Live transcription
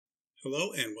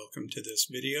Hello and welcome to this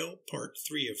video, part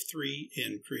 3 of 3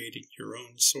 in creating your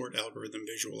own sort algorithm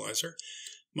visualizer.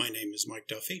 My name is Mike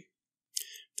Duffy.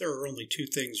 There are only two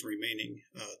things remaining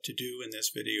to do in this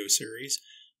video series.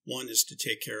 One is to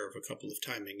take care of a couple of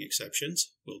timing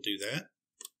exceptions. We'll do that.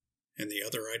 And the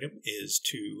other item is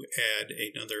to add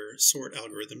another sort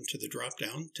algorithm to the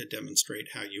dropdown to demonstrate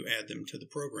how you add them to the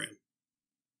program.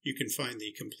 You can find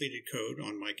the completed code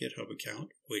on my GitHub account,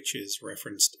 which is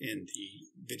referenced in the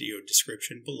video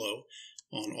description below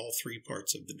on all three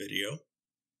parts of the video.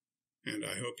 And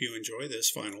I hope you enjoy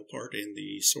this final part in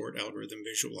the sort algorithm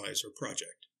visualizer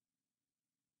project.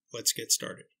 Let's get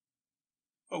started.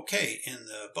 Okay, in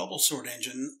the bubble sort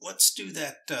engine, let's do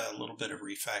that little bit of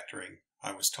refactoring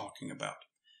I was talking about.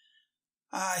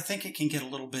 I think it can get a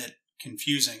little bit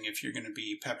confusing if you're going to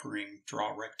be peppering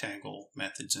draw rectangle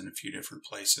methods in a few different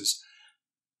places.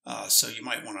 So you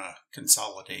might want to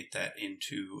consolidate that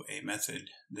into a method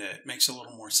that makes a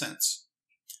little more sense.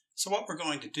 So what we're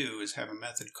going to do is have a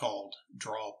method called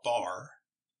drawBar,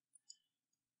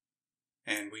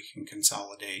 and we can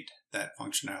consolidate that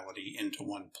functionality into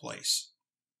one place.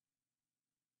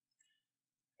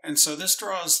 And so this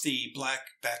draws the black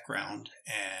background,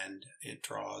 and it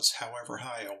draws however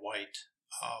high a white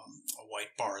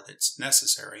bar that's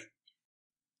necessary.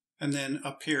 And then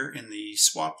up here in the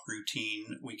swap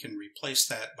routine, we can replace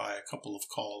that by a couple of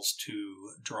calls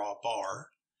to drawBar.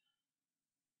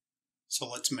 So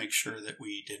let's make sure that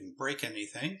we didn't break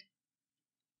anything.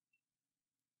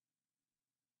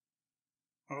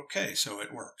 Okay, so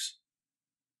it works.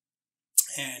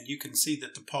 And you can see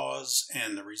that the pause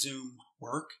and the resume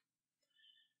work.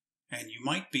 And you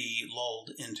might be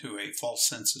lulled into a false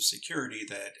sense of security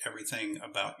that everything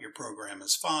about your program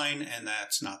is fine, and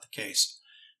that's not the case.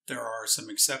 There are some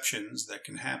exceptions that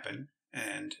can happen,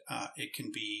 and it can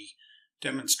be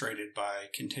demonstrated by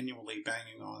continually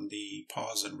banging on the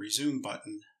pause and resume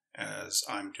button, as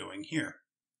I'm doing here.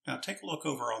 Now take a look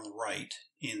over on the right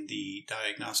in the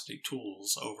diagnostic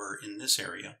tools over in this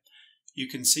area. You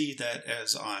can see that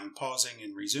as I'm pausing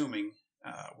and resuming,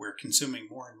 we're consuming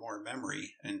more and more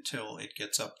memory until it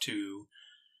gets up to,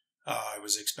 I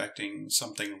was expecting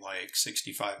something like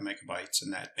 65 megabytes,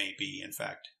 and that may be, in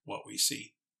fact, what we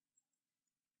see.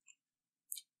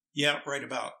 Yeah, right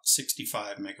about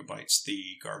 65 megabytes, the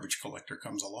garbage collector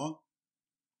comes along.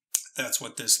 That's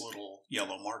what this little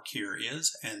yellow mark here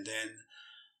is, and then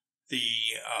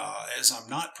as I'm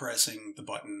not pressing the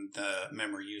button, the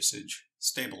memory usage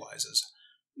stabilizes.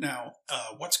 Now,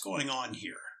 what's going on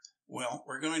here? Well,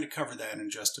 we're going to cover that in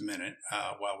just a minute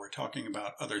while we're talking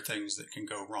about other things that can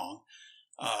go wrong.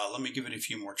 Let me give it a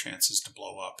few more chances to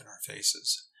blow up in our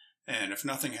faces. And if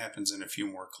nothing happens in a few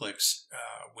more clicks,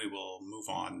 we will move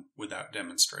on without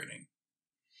demonstrating.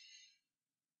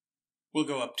 We'll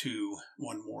go up to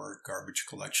one more garbage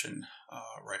collection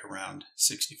right around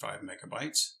 65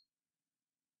 megabytes.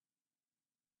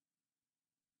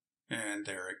 And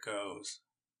there it goes.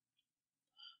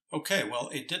 Okay, well,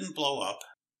 it didn't blow up,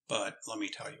 but let me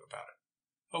tell you about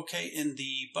it. Okay, in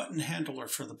the button handler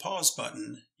for the pause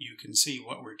button, you can see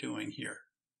what we're doing here.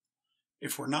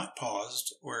 If we're not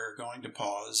paused, we're going to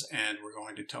pause, and we're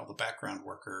going to tell the background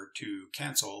worker to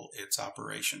cancel its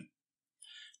operation.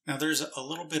 Now, there's a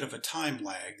little bit of a time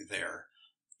lag there.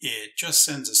 It just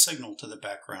sends a signal to the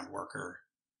background worker.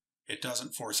 It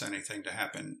doesn't force anything to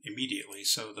happen immediately,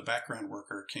 so the background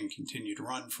worker can continue to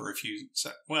run for a few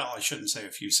well, I shouldn't say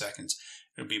a few seconds.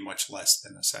 It'll be much less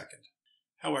than a second.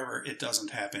 However, it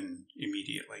doesn't happen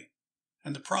immediately.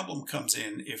 And the problem comes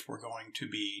in if we're going to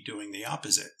be doing the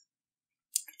opposite.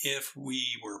 If we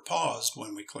were paused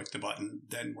when we click the button,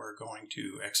 then we're going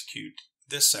to execute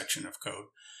this section of code,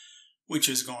 which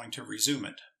is going to resume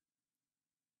it.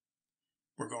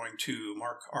 We're going to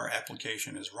mark our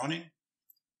application as running.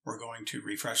 We're going to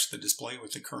refresh the display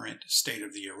with the current state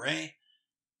of the array,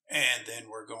 and then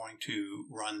we're going to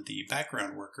run the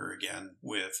background worker again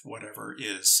with whatever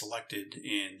is selected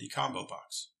in the combo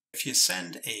box. If you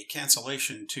send a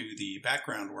cancellation to the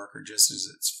background worker just as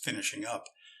it's finishing up,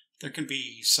 there can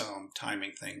be some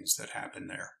timing things that happen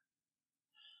there.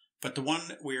 But the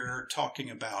one we're talking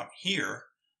about here,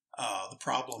 the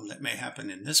problem that may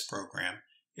happen in this program,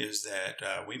 is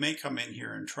that we may come in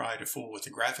here and try to fool with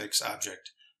the graphics object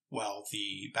while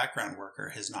the background worker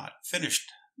has not finished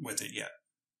with it yet.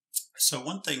 So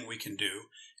one thing we can do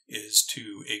is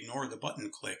to ignore the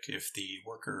button click if the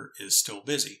worker is still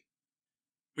busy.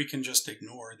 We can just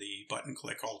ignore the button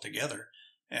click altogether,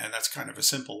 and that's kind of a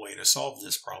simple way to solve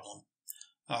this problem.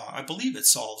 I believe it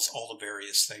solves all the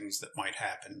various things that might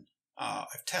happen.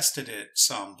 I've tested it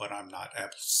some, but I'm not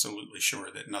absolutely sure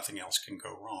that nothing else can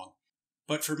go wrong.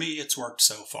 But for me, it's worked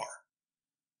so far.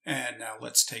 And now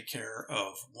let's take care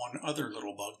of one other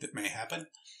little bug that may happen.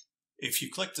 If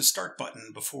you click the Start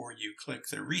button before you click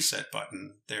the Reset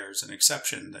button, there's an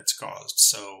exception that's caused.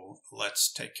 So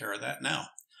let's take care of that now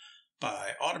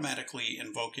by automatically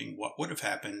invoking what would have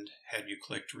happened had you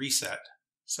clicked Reset.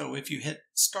 So if you hit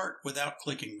Start without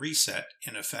clicking Reset,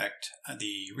 in effect,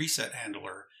 the Reset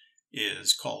handler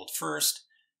is called first,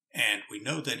 and we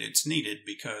know that it's needed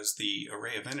because the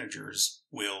array of integers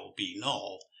will be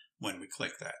null when we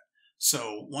click that.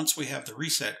 So once we have the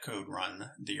reset code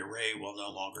run, the array will no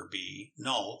longer be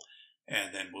null,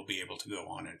 and then we'll be able to go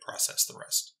on and process the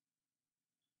rest.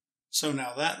 So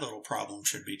now that little problem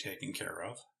should be taken care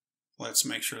of. Let's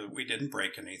make sure that we didn't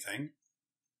break anything.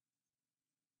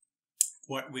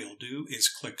 What we'll do is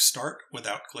click Start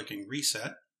without clicking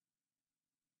Reset,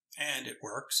 and it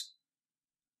works.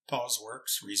 Pause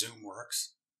works, Resume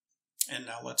works. And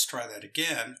now let's try that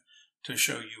again to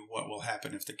show you what will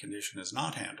happen if the condition is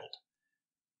not handled.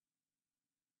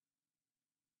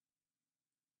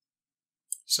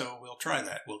 So we'll try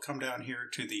that. We'll come down here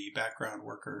to the background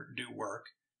worker do work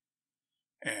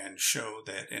and show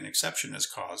that an exception is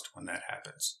caused when that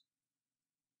happens.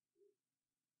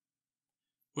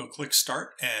 We'll click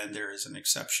Start and there is an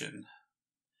exception,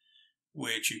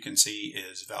 which you can see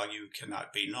is value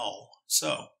cannot be null.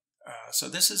 So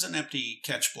this is an empty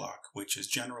catch block, which is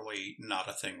generally not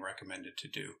a thing recommended to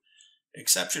do.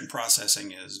 Exception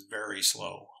processing is very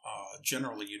slow.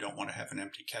 Generally, you don't want to have an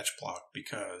empty catch block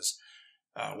because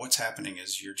what's happening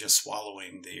is you're just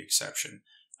swallowing the exception.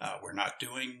 We're not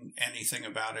doing anything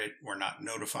about it. We're not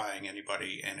notifying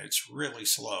anybody, and it's really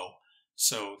slow.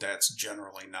 So that's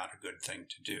generally not a good thing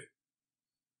to do.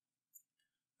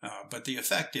 But the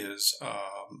effect is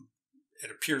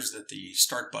it appears that the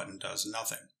Start button does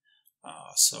nothing.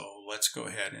 So let's go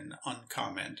ahead and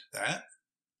uncomment that.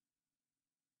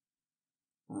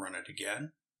 Run it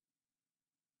again.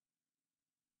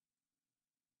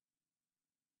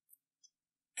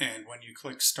 And when you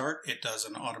click Start, it does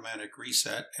an automatic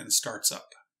reset and starts up.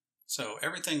 So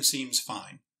everything seems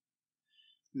fine.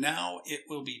 Now it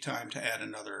will be time to add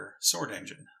another sort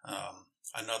engine,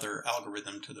 another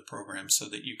algorithm to the program so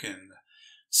that you can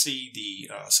see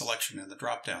the selection in the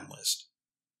drop-down list.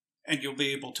 And you'll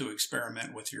be able to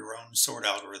experiment with your own sort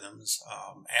algorithms,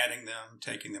 adding them,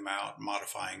 taking them out,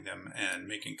 modifying them, and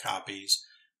making copies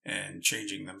and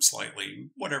changing them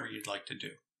slightly, whatever you'd like to do.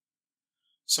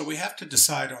 So we have to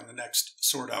decide on the next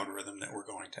sort algorithm that we're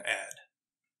going to add.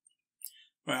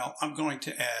 Well, I'm going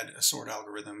to add a sort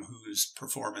algorithm whose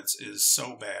performance is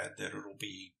so bad that it'll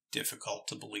be difficult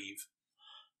to believe.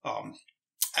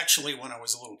 Actually, when I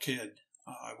was a little kid,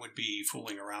 I would be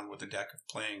fooling around with a deck of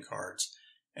playing cards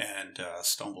and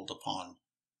stumbled upon,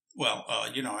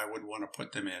 I would want to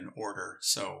put them in order.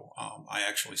 So I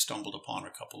actually stumbled upon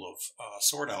a couple of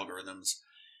sort algorithms,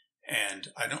 and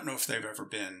I don't know if they've ever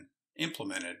been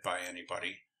implemented by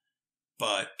anybody,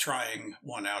 but trying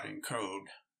one out in code,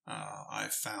 I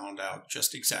found out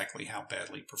just exactly how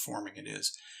badly performing it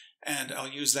is. And I'll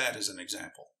use that as an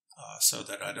example so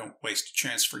that I don't waste a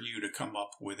chance for you to come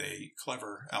up with a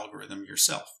clever algorithm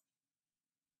yourself.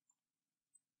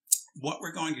 What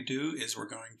we're going to do is we're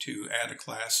going to add a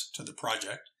class to the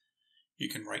project. You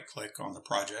can right-click on the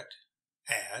project,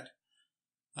 Add.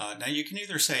 Now you can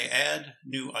either say Add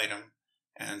New Item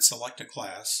and select a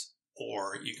class,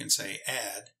 or you can say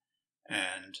Add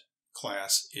and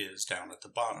Class is down at the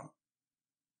bottom.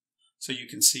 So you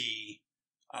can see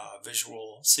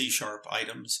Visual C#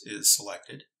 Items is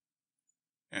selected,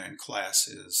 and Class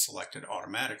is selected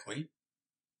automatically.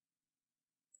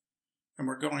 And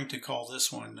we're going to call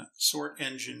this one Sort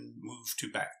Engine Move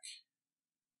to Back.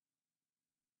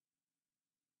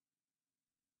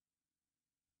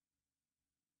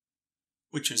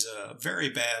 Which is a very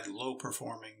bad,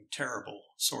 low-performing, terrible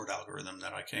sort algorithm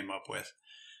that I came up with.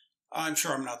 I'm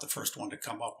sure I'm not the first one to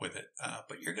come up with it,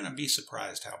 but you're going to be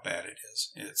surprised how bad it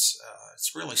is. It's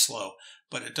really slow,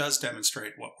 but it does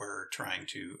demonstrate what we're trying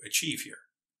to achieve here.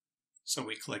 So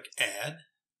we click Add.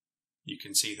 You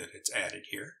can see that it's added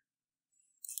here.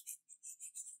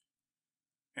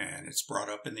 And it's brought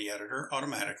up in the editor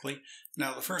automatically.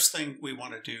 Now the first thing we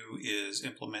want to do is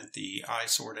implement the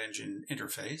iSortEngine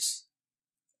interface.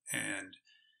 And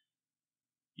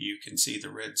you can see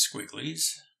the red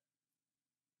squigglies.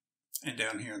 And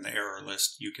down here in the error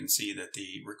list, you can see that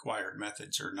the required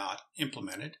methods are not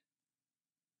implemented.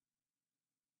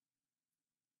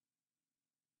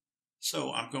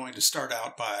 So I'm going to start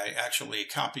out by actually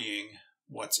copying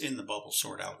what's in the bubble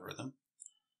sort algorithm.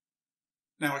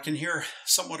 Now I can hear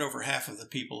somewhat over half of the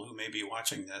people who may be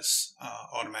watching this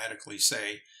automatically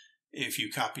say, if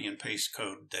you copy and paste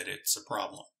code, that it's a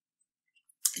problem.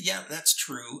 Yeah, that's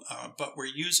true, but we're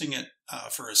using it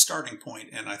for a starting point,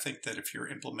 and I think that if you're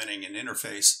implementing an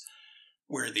interface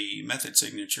where the method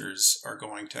signatures are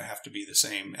going to have to be the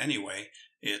same anyway,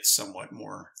 it's somewhat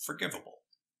more forgivable.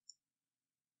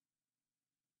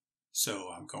 So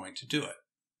I'm going to do it.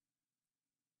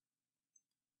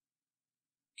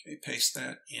 Okay, paste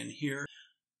that in here.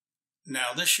 Now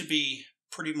this should be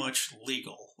pretty much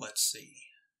legal. Let's see.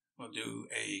 We'll do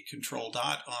a control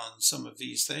dot on some of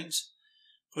these things.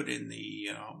 Put in the,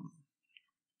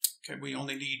 okay, we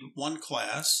only need one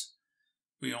class.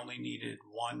 We only needed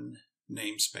one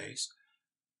namespace.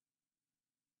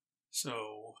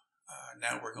 So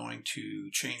now we're going to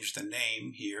change the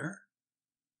name here.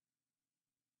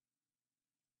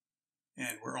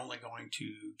 And we're only going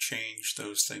to change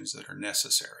those things that are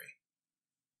necessary.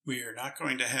 We are not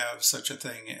going to have such a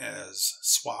thing as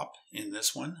swap in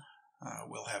this one.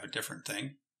 We'll have a different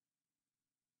thing.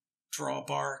 Draw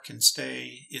bar can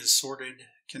stay, is sorted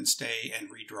can stay, and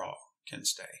redraw can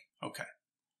stay. Okay.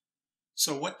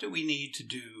 So what do we need to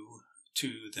do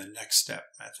to the next step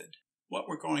method? What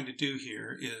we're going to do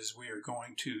here is we are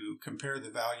going to compare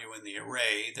the value in the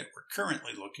array that we're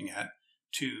currently looking at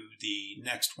to the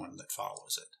next one that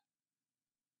follows it.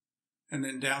 And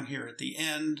then down here at the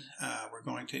end, we're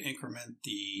going to increment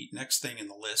the next thing in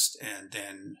the list and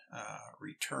then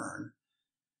return.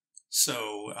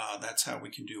 So that's how we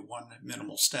can do one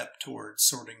minimal step towards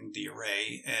sorting the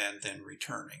array and then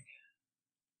returning.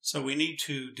 So we need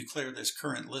to declare this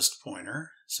current list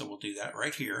pointer. So we'll do that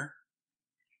right here.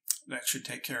 That should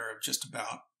take care of just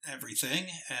about everything.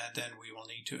 And then we will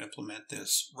need to implement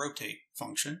this rotate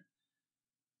function.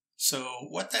 So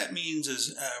what that means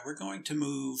is we're going to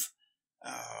move,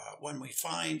 when we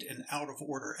find an out of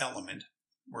order element,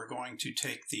 we're going to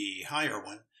take the higher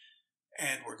one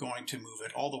and we're going to move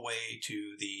it all the way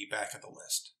to the back of the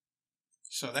list.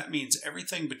 So that means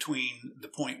everything between the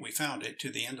point we found it to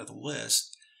the end of the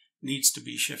list needs to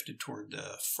be shifted toward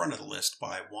the front of the list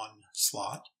by one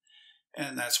slot.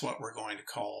 And that's what we're going to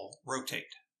call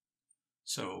rotate.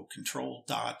 So control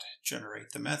dot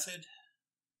generate the method.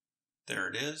 There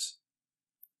it is.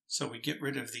 So we get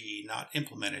rid of the not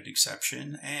implemented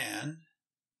exception, and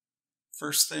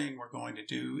first thing we're going to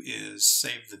do is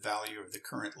save the value of the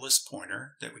current list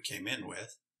pointer that we came in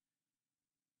with.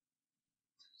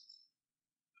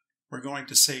 We're going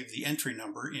to save the entry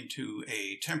number into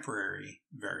a temporary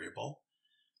variable.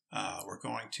 We're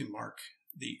going to mark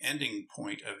the ending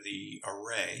point of the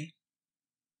array.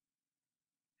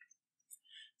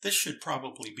 This should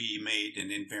probably be made an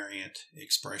invariant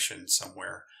expression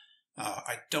somewhere.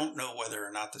 I don't know whether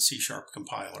or not the C#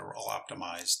 compiler will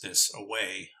optimize this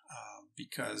away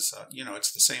because,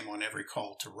 it's the same on every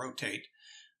call to rotate.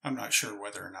 I'm not sure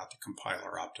whether or not the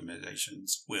compiler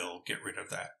optimizations will get rid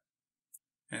of that.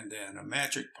 And then a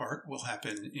magic part will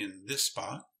happen in this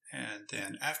spot. And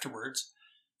then afterwards,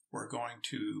 we're going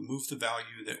to move the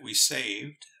value that we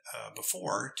saved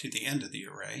before to the end of the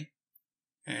array.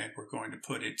 And we're going to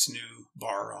put its new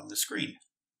bar on the screen.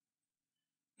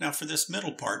 Now for this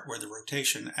middle part where the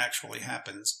rotation actually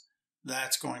happens,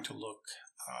 that's going to look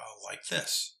like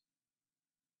this.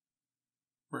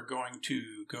 We're going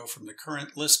to go from the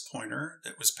current list pointer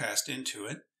that was passed into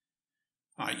it,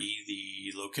 i.e.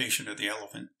 the location of the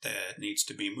element that needs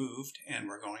to be moved, and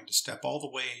we're going to step all the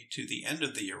way to the end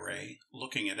of the array,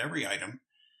 looking at every item,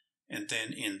 and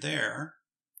then in there,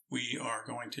 we are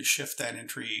going to shift that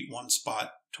entry one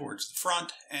spot towards the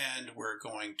front, and we're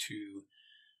going to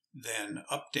then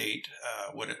update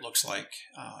what it looks like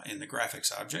in the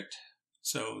graphics object.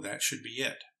 So that should be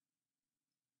it.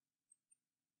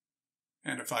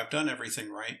 And if I've done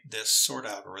everything right, this sort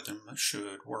algorithm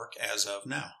should work as of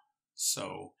now.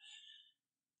 So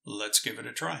let's give it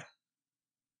a try.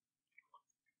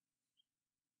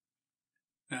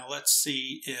 Now let's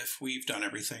see if we've done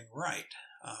everything right.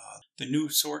 The new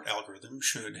sort algorithm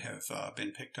should have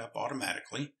been picked up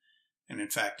automatically. And in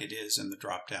fact, it is in the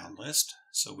drop-down list,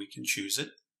 so we can choose it.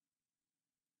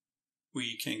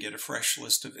 We can get a fresh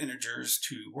list of integers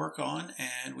to work on,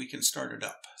 and we can start it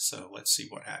up. So let's see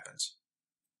what happens.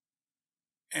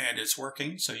 And it's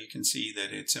working, so you can see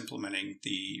that it's implementing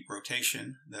the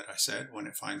rotation that I said when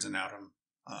it finds an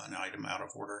item out of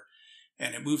order.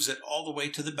 And it moves it all the way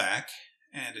to the back,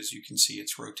 and as you can see,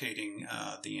 it's rotating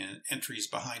the entries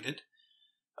behind it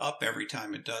up every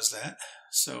time it does that.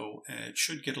 So it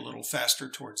should get a little faster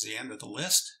towards the end of the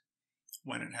list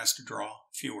when it has to draw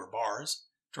fewer bars.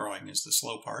 Drawing is the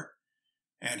slow part.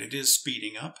 And it is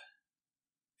speeding up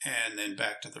and then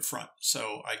back to the front.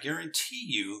 So I guarantee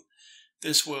you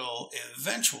this will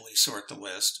eventually sort the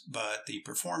list, but the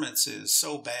performance is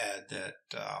so bad that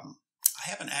I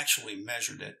haven't actually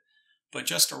measured it, but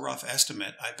just a rough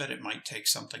estimate, I bet it might take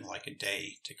something like a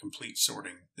day to complete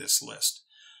sorting this list.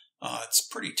 It's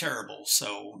pretty terrible,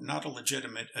 so not a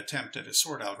legitimate attempt at a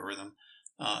sort algorithm.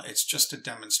 It's just a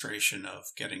demonstration of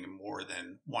getting more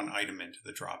than one item into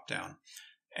the dropdown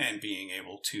and being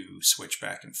able to switch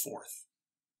back and forth.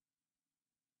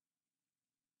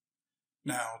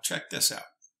 Now check this out.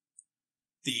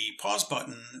 The pause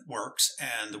button works,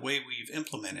 and the way we've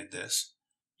implemented this,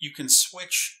 you can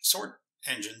switch sort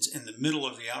engines in the middle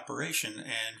of the operation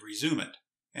and resume it,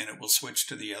 and it will switch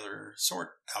to the other sort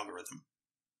algorithm.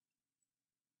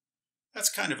 That's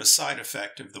kind of a side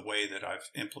effect of the way that I've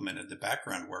implemented the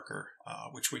background worker,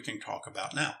 which we can talk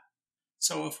about now.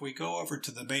 So if we go over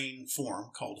to the main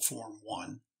form called Form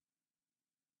 1,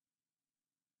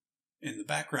 in the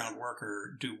background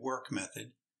worker do work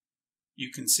method,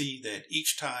 you can see that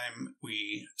each time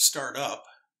we start up,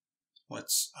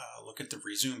 let's look at the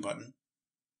resume button,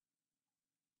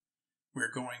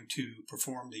 we're going to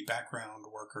perform the background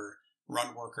worker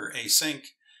run worker async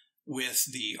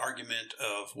with the argument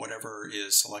of whatever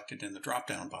is selected in the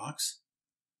drop-down box,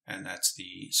 and that's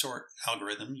the sort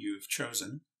algorithm you've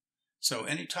chosen. So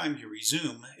anytime you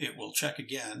resume, it will check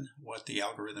again what the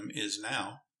algorithm is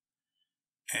now,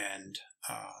 and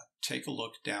take a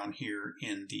look down here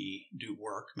in the do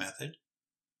work method.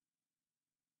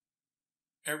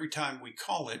 Every time we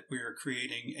call it, we are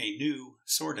creating a new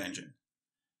sort engine.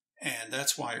 And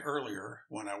that's why earlier,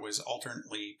 when I was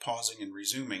alternately pausing and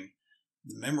resuming,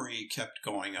 the memory kept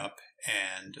going up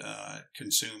and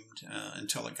consumed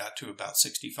until it got to about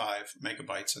 65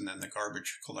 megabytes, and then the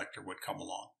garbage collector would come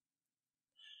along.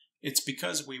 It's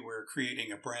because we were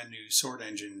creating a brand new sort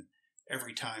engine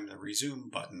every time the resume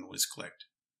button was clicked.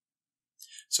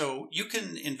 So you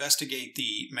can investigate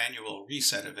the manual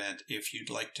reset event if you'd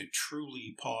like to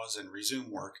truly pause and resume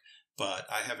work, but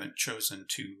I haven't chosen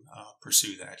to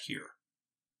pursue that here.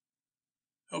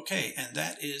 Okay, and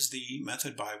that is the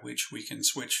method by which we can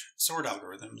switch sort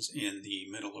algorithms in the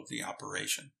middle of the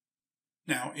operation.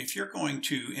 Now, if you're going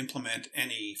to implement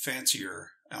any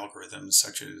fancier algorithms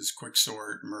such as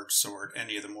quicksort, merge sort,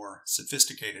 any of the more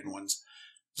sophisticated ones,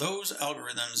 those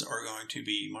algorithms are going to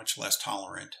be much less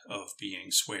tolerant of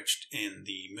being switched in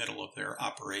the middle of their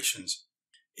operations.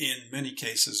 In many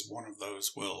cases, one of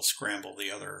those will scramble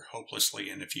the other hopelessly,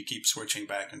 and if you keep switching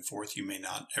back and forth, you may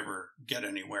not ever get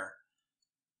anywhere.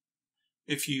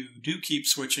 If you do keep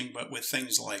switching, but with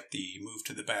things like the move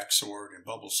to the back sort and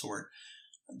bubble sort,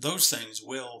 those things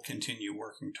will continue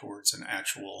working towards an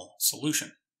actual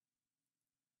solution.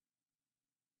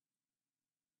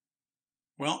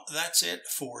 Well, that's it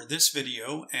for this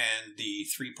video and the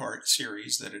three-part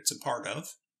series that it's a part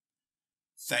of.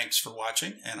 Thanks for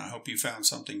watching, and I hope you found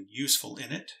something useful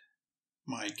in it.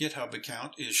 My GitHub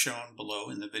account is shown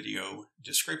below in the video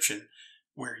description,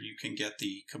 where you can get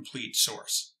the complete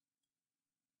source.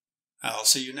 I'll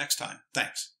see you next time.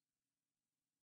 Thanks.